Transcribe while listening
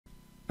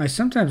I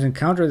sometimes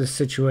encounter this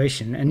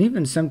situation, and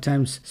even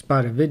sometimes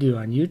spot a video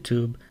on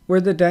YouTube,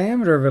 where the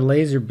diameter of a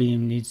laser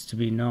beam needs to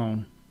be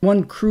known.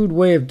 One crude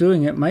way of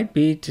doing it might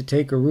be to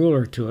take a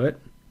ruler to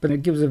it, but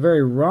it gives a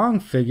very wrong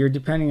figure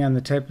depending on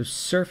the type of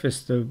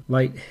surface the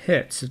light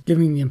hits,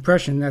 giving the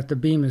impression that the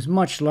beam is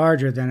much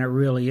larger than it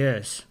really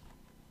is.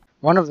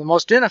 One of the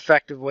most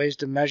ineffective ways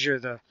to measure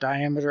the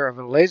diameter of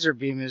a laser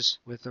beam is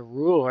with a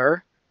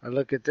ruler. I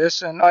look at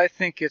this and I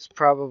think it's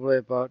probably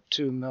about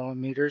 2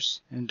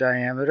 millimeters in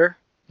diameter.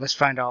 Let's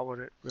find out what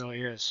it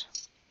really is.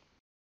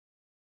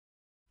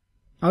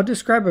 I'll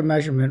describe a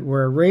measurement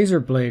where a razor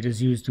blade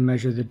is used to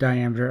measure the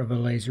diameter of a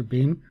laser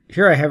beam.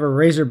 Here I have a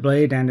razor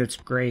blade and its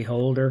gray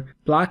holder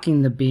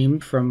blocking the beam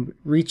from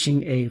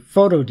reaching a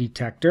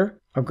photodetector.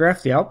 I'll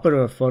graph the output of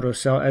a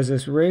photocell as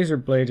this razor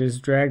blade is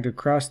dragged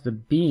across the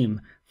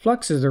beam.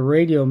 Flux is a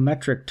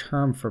radiometric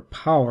term for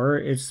power.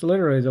 It's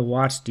literally the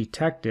watts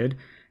detected.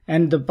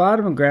 And the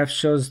bottom graph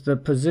shows the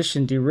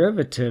position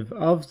derivative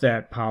of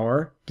that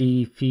power,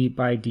 dphi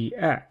by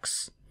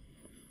dx.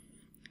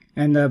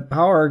 And the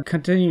power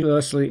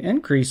continuously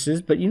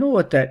increases, but you know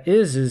what that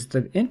is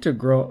the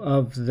integral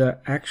of the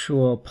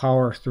actual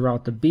power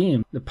throughout the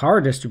beam. The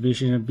power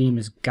distribution in a beam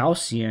is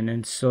Gaussian,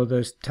 and so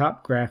this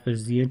top graph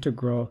is the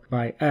integral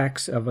by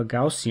x of a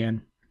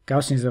Gaussian.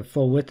 Gaussian is a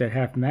full width at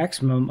half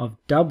maximum of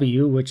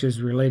W, which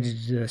is related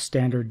to the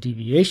standard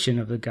deviation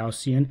of the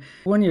Gaussian.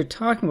 When you're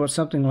talking about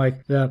something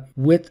like the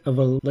width of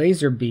a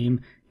laser beam,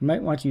 you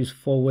might want to use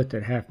full width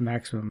at half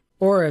maximum.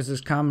 Or, as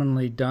is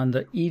commonly done,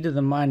 the e to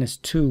the minus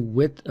 2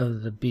 width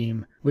of the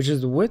beam, which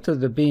is the width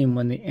of the beam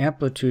when the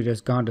amplitude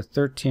has gone to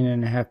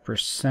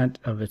 13.5%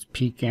 of its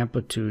peak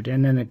amplitude.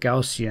 And in a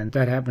Gaussian,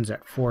 that happens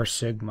at 4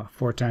 sigma,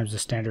 4 times the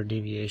standard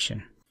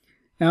deviation.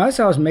 Now,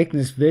 as I was making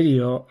this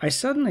video, I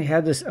suddenly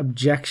had this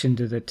objection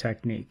to the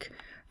technique.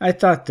 I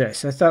thought,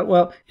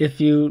 well,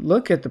 if you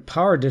look at the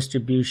power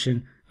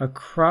distribution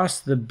across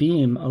the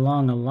beam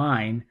along a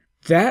line,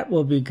 that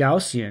will be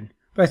Gaussian.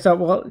 But I thought,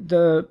 well,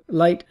 the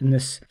light in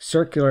this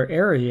circular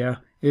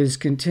area is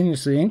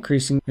continuously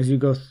increasing as you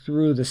go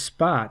through the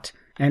spot.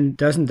 And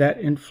doesn't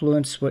that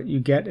influence what you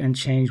get and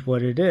change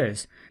what it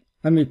is?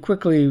 Let me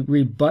quickly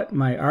rebut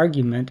my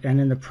argument and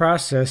in the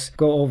process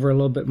go over a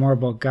little bit more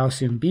about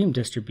Gaussian beam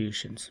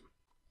distributions.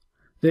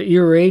 The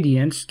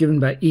irradiance given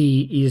by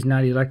E is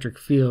not electric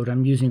field.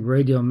 I'm using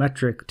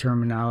radiometric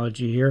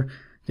terminology here.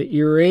 The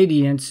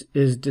irradiance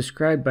is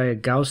described by a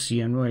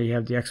Gaussian where you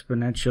have the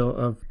exponential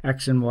of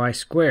x and y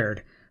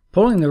squared.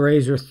 Pulling the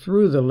razor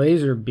through the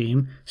laser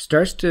beam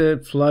starts to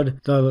flood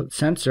the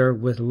sensor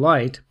with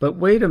light, but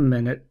wait a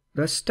minute.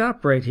 Let's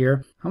stop right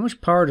here. How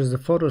much power does the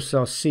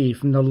photocell see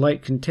from the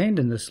light contained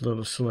in this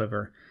little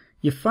sliver?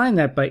 You find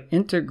that by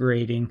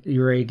integrating the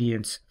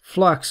irradiance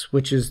flux,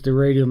 which is the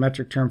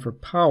radiometric term for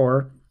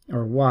power,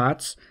 or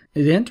watts,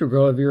 the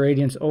integral of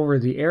irradiance over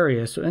the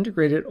area, so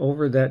integrate it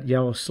over that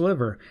yellow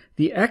sliver.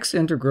 The x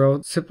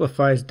integral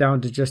simplifies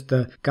down to just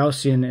the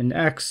Gaussian in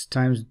x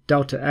times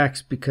delta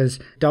x, because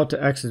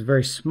delta x is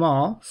very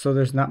small, so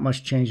there's not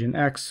much change in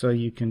x, so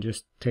you can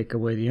just take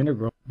away the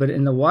integral. But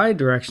in the y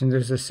direction,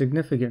 there's a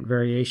significant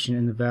variation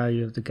in the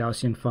value of the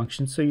Gaussian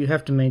function, so you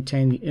have to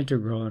maintain the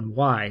integral in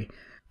y.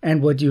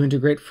 And what do you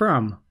integrate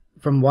from?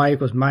 From y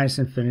equals minus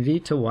infinity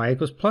to y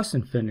equals plus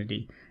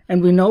infinity.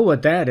 And we know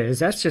what that is.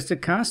 That's just a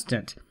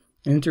constant.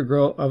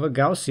 Integral of a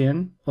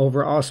Gaussian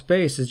over all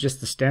space is just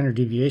the standard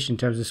deviation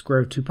times the square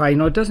root of 2 pi. You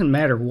know, it doesn't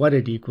matter what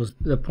it equals.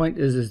 The point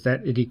is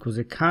that it equals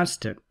a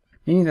constant,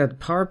 meaning that the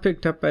power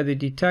picked up by the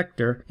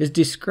detector is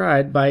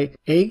described by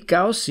a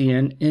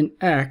Gaussian in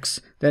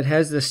x that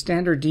has the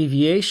standard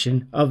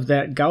deviation of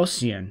that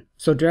Gaussian.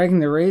 So dragging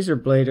the razor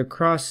blade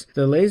across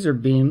the laser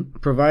beam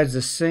provides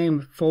the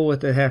same full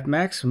width at half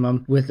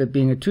maximum with it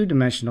being a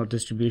two-dimensional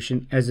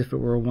distribution as if it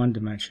were a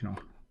one-dimensional.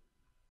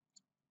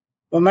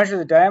 We'll measure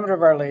the diameter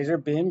of our laser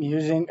beam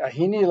using a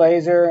Heine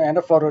laser and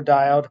a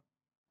photodiode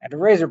and a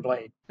razor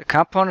blade. The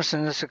components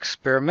in this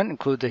experiment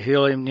include the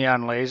helium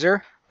neon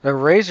laser, the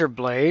razor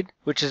blade,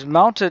 which is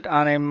mounted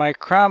on a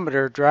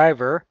micrometer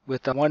driver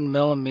with a 1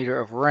 millimeter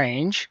of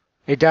range,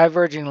 a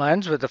diverging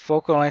lens with a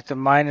focal length of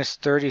minus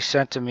 30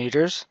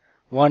 centimeters,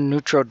 one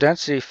neutral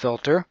density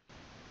filter,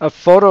 a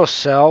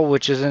photocell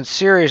which is in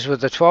series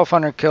with a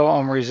 1200 kilo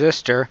ohm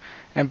resistor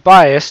and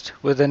biased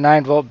with a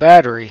 9-volt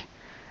battery,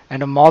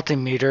 and a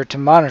multimeter to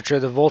monitor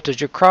the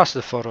voltage across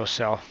the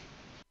photocell.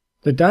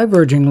 The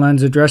diverging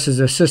lens addresses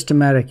a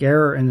systematic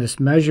error in this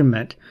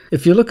measurement.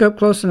 If you look up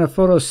close in a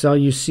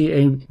photocell, you see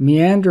a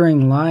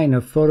meandering line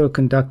of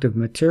photoconductive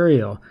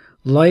material.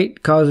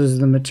 Light causes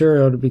the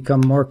material to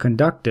become more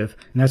conductive,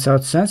 and that's how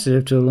it's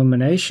sensitive to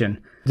illumination.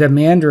 The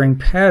meandering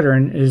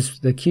pattern is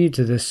the key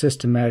to this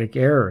systematic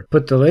error.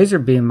 Put the laser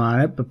beam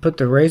on it, but put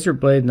the razor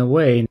blade in the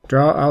way.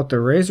 Draw out the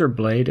razor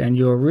blade, and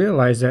you'll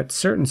realize that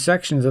certain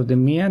sections of the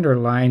meander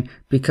line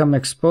become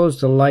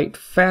exposed to light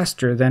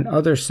faster than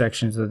other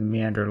sections of the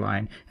meander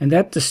line, and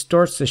that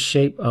distorts the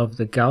shape of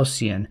the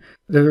Gaussian.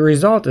 The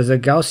result is a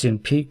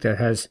Gaussian peak that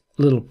has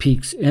little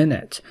peaks in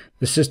it.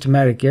 The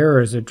systematic error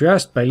is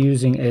addressed by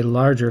using a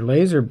larger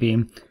laser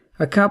beam.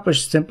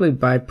 accomplished simply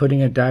by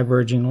putting a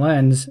diverging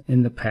lens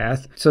in the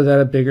path so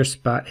that a bigger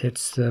spot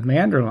hits the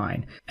meander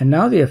line. And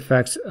now the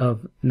effects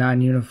of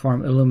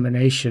non-uniform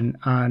illumination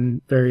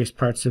on various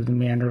parts of the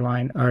meander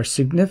line are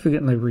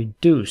significantly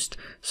reduced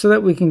so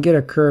that we can get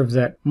a curve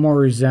that more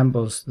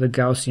resembles the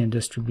Gaussian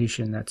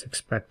distribution that's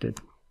expected.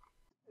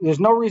 There's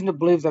no reason to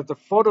believe that the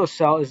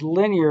photocell is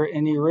linear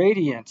in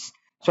irradiance.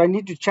 So I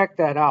need to check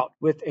that out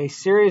with a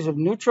series of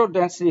neutral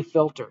density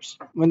filters.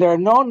 When there are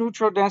no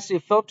neutral density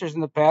filters in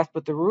the path,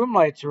 but the room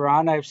lights are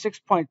on, I have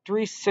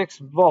 6.36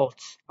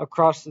 volts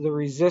across the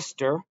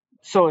resistor.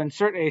 So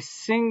insert a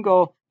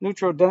single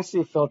neutral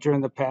density filter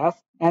in the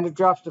path, and it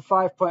drops to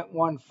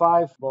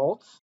 5.15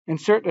 volts.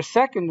 Insert a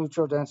second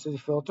neutral density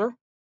filter,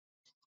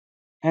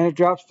 and it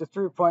drops to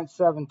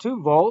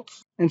 3.72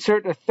 volts.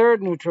 Insert a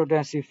third neutral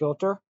density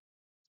filter,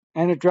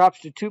 and it drops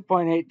to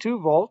 2.82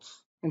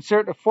 volts.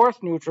 Insert a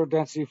fourth neutral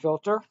density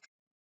filter,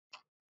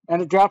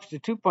 and it drops to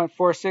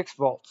 2.46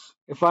 volts.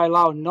 If I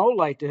allow no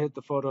light to hit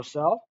the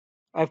photocell,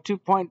 I have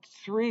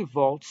 2.3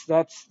 volts.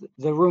 That's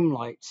the room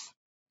lights.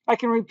 I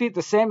can repeat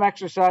the same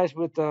exercise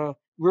with the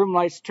room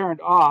lights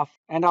turned off,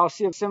 and I'll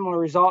see a similar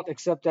result,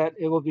 except that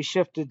it will be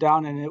shifted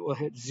down and it will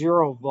hit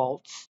 0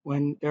 volts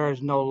when there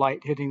is no light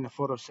hitting the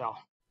photocell.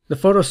 The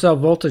photocell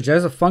voltage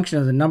as a function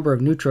of the number of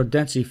neutral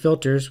density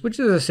filters, which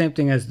is the same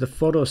thing as the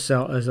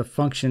photocell as a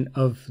function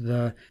of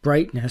the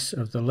brightness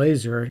of the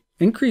laser,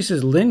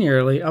 increases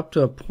linearly up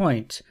to a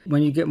point.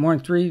 When you get more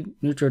than 3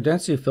 neutral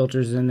density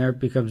filters in there, it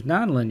becomes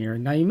nonlinear.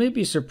 Now you may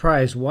be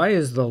surprised, why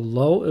is the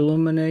low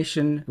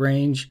illumination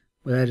range,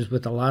 that is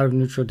with a lot of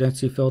neutral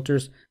density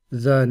filters,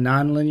 the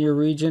nonlinear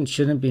region?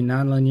 Shouldn't be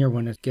nonlinear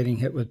when it's getting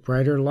hit with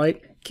brighter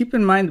light. Keep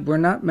in mind, we're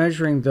not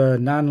measuring the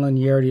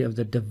nonlinearity of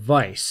the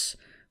device.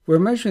 We're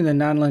measuring the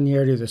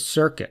nonlinearity of the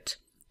circuit.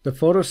 The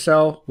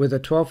photocell with a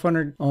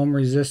 1200 ohm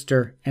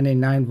resistor and a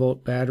 9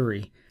 volt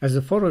battery. As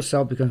the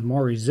photocell becomes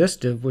more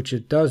resistive, which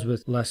it does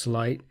with less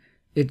light,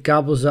 it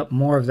gobbles up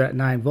more of that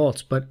 9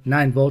 volts, but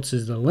 9 volts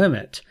is the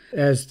limit.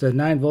 As the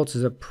 9 volts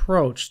is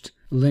approached,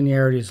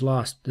 linearity is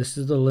lost. This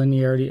is the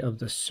linearity of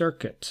the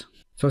circuit.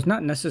 So it's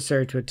not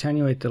necessary to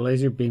attenuate the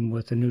laser beam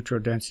with a neutral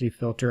density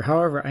filter.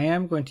 However, I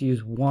am going to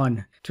use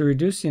one to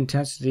reduce the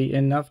intensity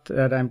enough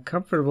that I'm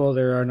comfortable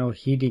there are no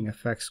heating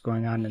effects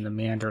going on in the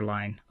meander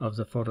line of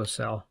the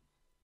photocell.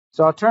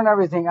 So I'll turn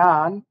everything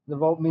on, the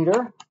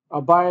voltmeter, I'll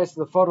bias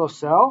the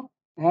photocell,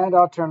 and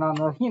I'll turn on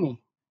the Hini.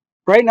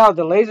 Right now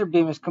the laser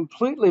beam is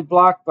completely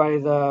blocked by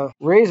the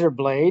razor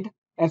blade,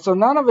 and so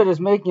none of it is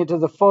making it to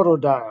the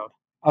photodiode.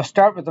 I'll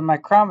start with the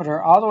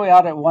micrometer all the way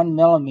out at 1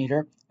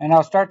 millimeter, and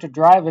I'll start to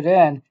drive it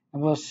in,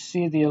 and we'll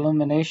see the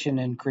illumination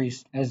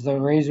increase as the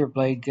razor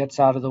blade gets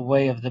out of the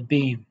way of the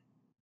beam.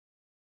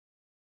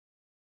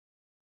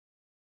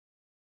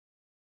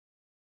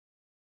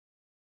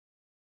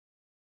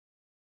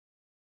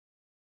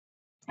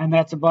 And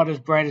that's about as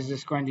bright as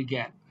it's going to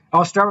get.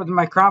 I'll start with the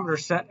micrometer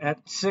set at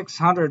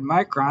 600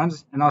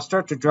 microns, and I'll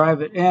start to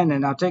drive it in,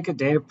 and I'll take a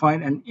data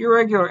point in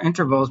irregular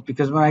intervals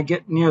because when I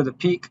get near the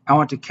peak, I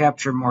want to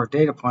capture more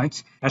data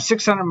points. At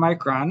 600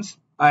 microns,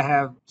 I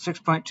have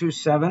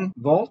 6.27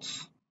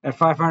 volts. At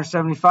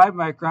 575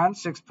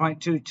 microns,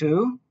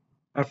 6.22.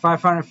 At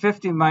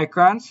 550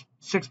 microns,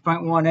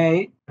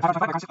 6.18.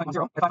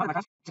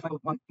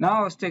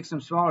 Now let's take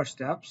some smaller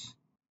steps.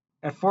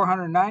 At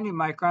 490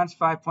 microns,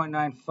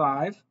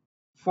 5.95.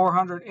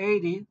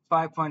 480,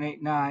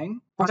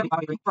 5.89.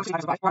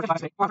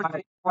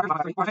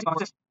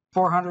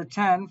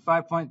 410,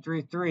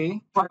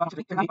 5.33.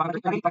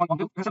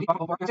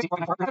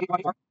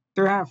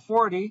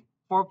 340,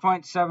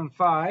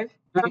 4.75.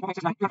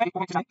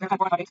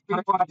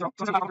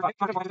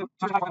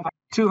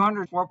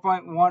 200,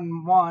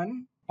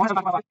 4.11.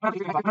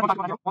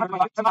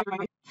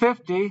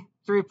 50,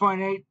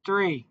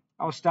 3.83.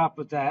 I'll stop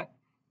with that.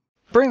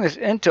 Bring this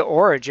into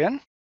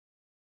origin.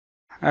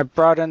 I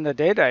brought in the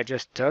data I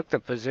just took, the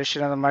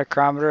position of the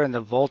micrometer and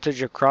the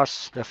voltage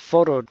across the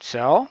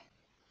photocell,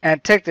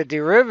 and take the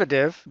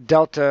derivative,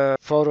 delta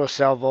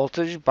photocell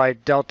voltage by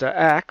delta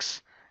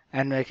x,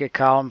 and make a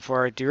column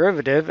for a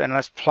derivative, and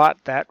let's plot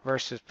that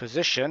versus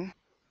position.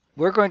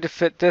 We're going to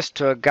fit this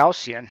to a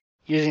Gaussian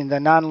using the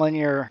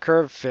nonlinear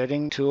curve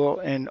fitting tool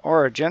in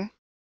origin.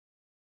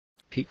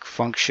 Peak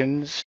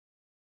functions,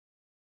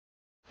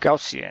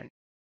 Gaussian,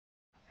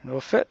 and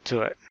we'll fit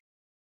to it.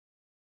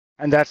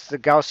 And that's the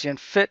Gaussian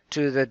fit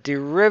to the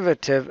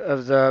derivative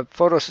of the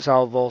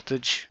photocell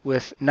voltage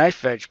with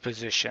knife edge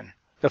position.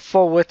 The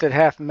full width at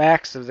half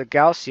max of the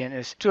Gaussian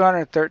is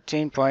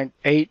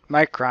 213.8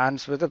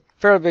 microns with a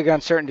fairly big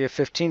uncertainty of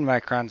 15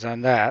 microns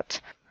on that.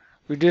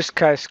 Reduced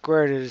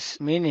chi-squared is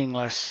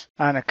meaningless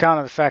on account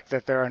of the fact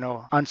that there are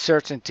no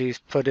uncertainties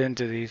put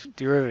into these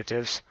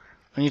derivatives.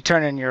 When you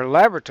turn in your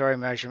laboratory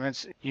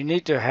measurements, you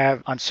need to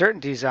have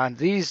uncertainties on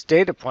these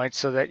data points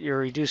so that your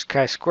reduced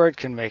chi-squared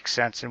can make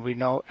sense and we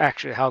know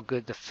actually how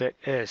good the fit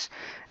is.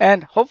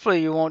 And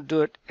hopefully you won't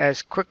do it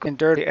as quickly and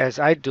dirty as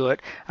I do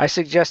it. I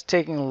suggest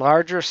taking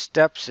larger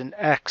steps in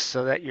X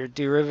so that your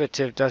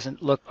derivative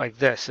doesn't look like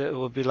this. It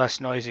will be less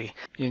noisy.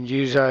 You can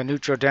use a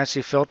neutral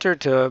density filter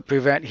to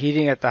prevent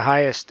heating at the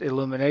highest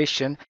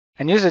illumination.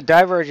 And use a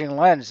diverging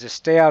lens to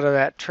stay out of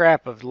that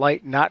trap of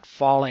light not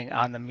falling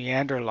on the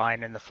meander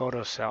line in the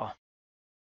photocell.